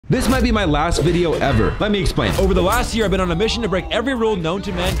This might be my last video ever. Let me explain. Over the last year, I've been on a mission to break every rule known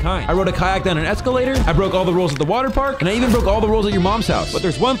to mankind. I rode a kayak down an escalator, I broke all the rules at the water park, and I even broke all the rules at your mom's house. But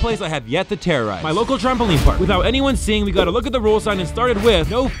there's one place I have yet to terrorize. My local trampoline park. Without anyone seeing, we gotta look at the rule sign and started with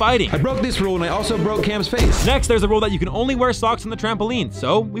no fighting. I broke this rule and I also broke Cam's face. Next, there's a rule that you can only wear socks on the trampoline,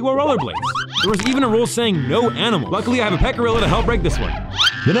 so we wore rollerblades. There was even a rule saying no animal. Luckily, I have a pet gorilla to help break this one.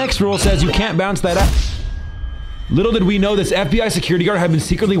 The next rule says you can't bounce that up. Little did we know this FBI security guard had been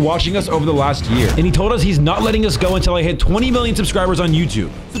secretly watching us over the last year. And he told us he's not letting us go until I hit 20 million subscribers on YouTube.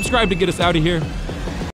 Subscribe to get us out of here.